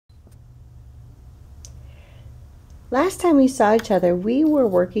Last time we saw each other, we were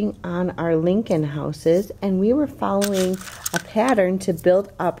working on our Lincoln houses and we were following a pattern to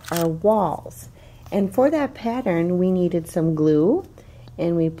build up our walls. And for that pattern, we needed some glue,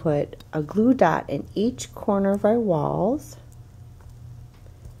 and we put a glue dot in each corner of our walls.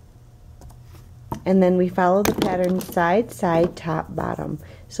 And then we follow the pattern side, side, top, bottom.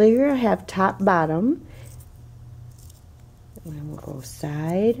 So you're going to have top, bottom, and then we'll go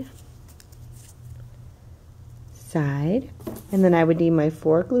side, side, and then I would need my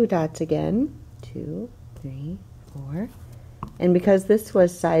 4 glue dots again. 2, 3, 4. And because this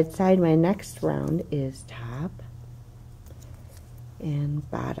was side, side, my next round is top and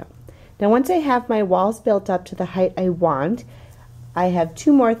bottom. Now once I have my walls built up to the height I want, I have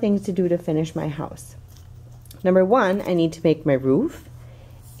 2 more things to do to finish my house. Number 1, I need to make my roof,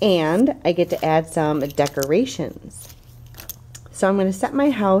 and I get to add some decorations. So I'm going to set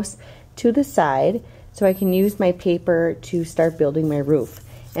my house to the side so I can use my paper to start building my roof.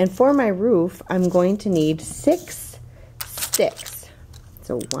 And for my roof, I'm going to need 6 sticks.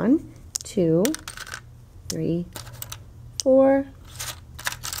 So 1, 2, 3, 4,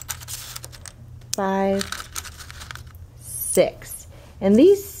 5, 6. And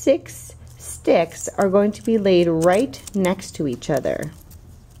these 6 sticks are going to be laid right next to each other.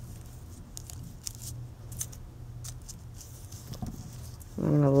 I'm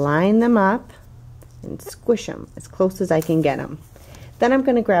going to line them up and squish them as close as I can get them. Then I'm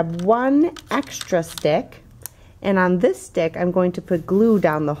going to grab 1 extra stick, and on this stick I'm going to put glue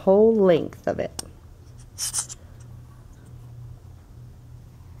down the whole length of it.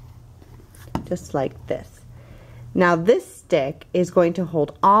 Just like this. Now this stick is going to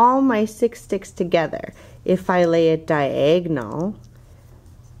hold all my 6 sticks together. If I lay it diagonal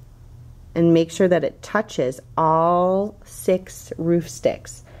and make sure that it touches all 6 roof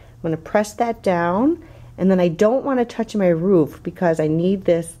sticks. I'm going to press that down, and then I don't want to touch my roof because I need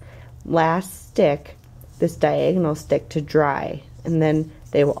this last stick, this diagonal stick, to dry, and then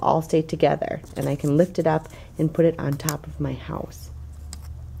they will all stay together and I can lift it up and put it on top of my house.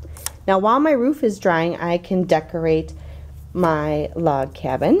 Now while my roof is drying, I can decorate my log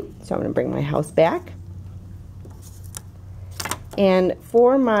cabin. So I'm going to bring my house back, and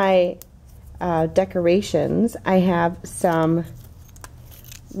for my decorations I have some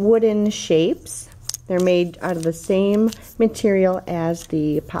wooden shapes. They're made out of the same material as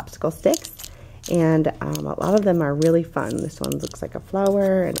the popsicle sticks, and a lot of them are really fun. This one looks like a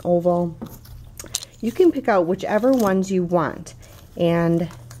flower, an oval. You can pick out whichever ones you want, and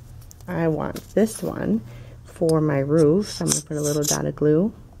I want this one for my roof, so I'm going to put a little dot of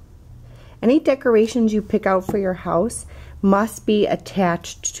glue. Any decorations you pick out for your house must be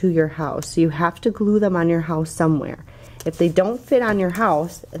attached to your house, so you have to glue them on your house somewhere. If they don't fit on your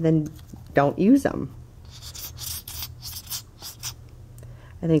house, then don't use them.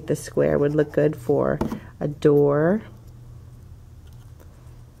 I think the square would look good for a door.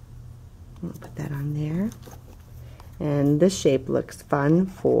 I'll put that on there. And this shape looks fun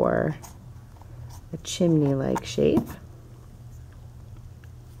for a chimney-like shape.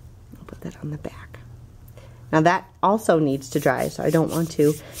 I'll put that on the back. Now that also needs to dry, so I don't want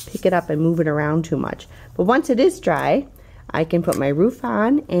to pick it up and move it around too much. But once it is dry, I can put my roof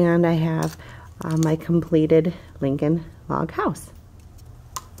on, and I have my completed Lincoln log house.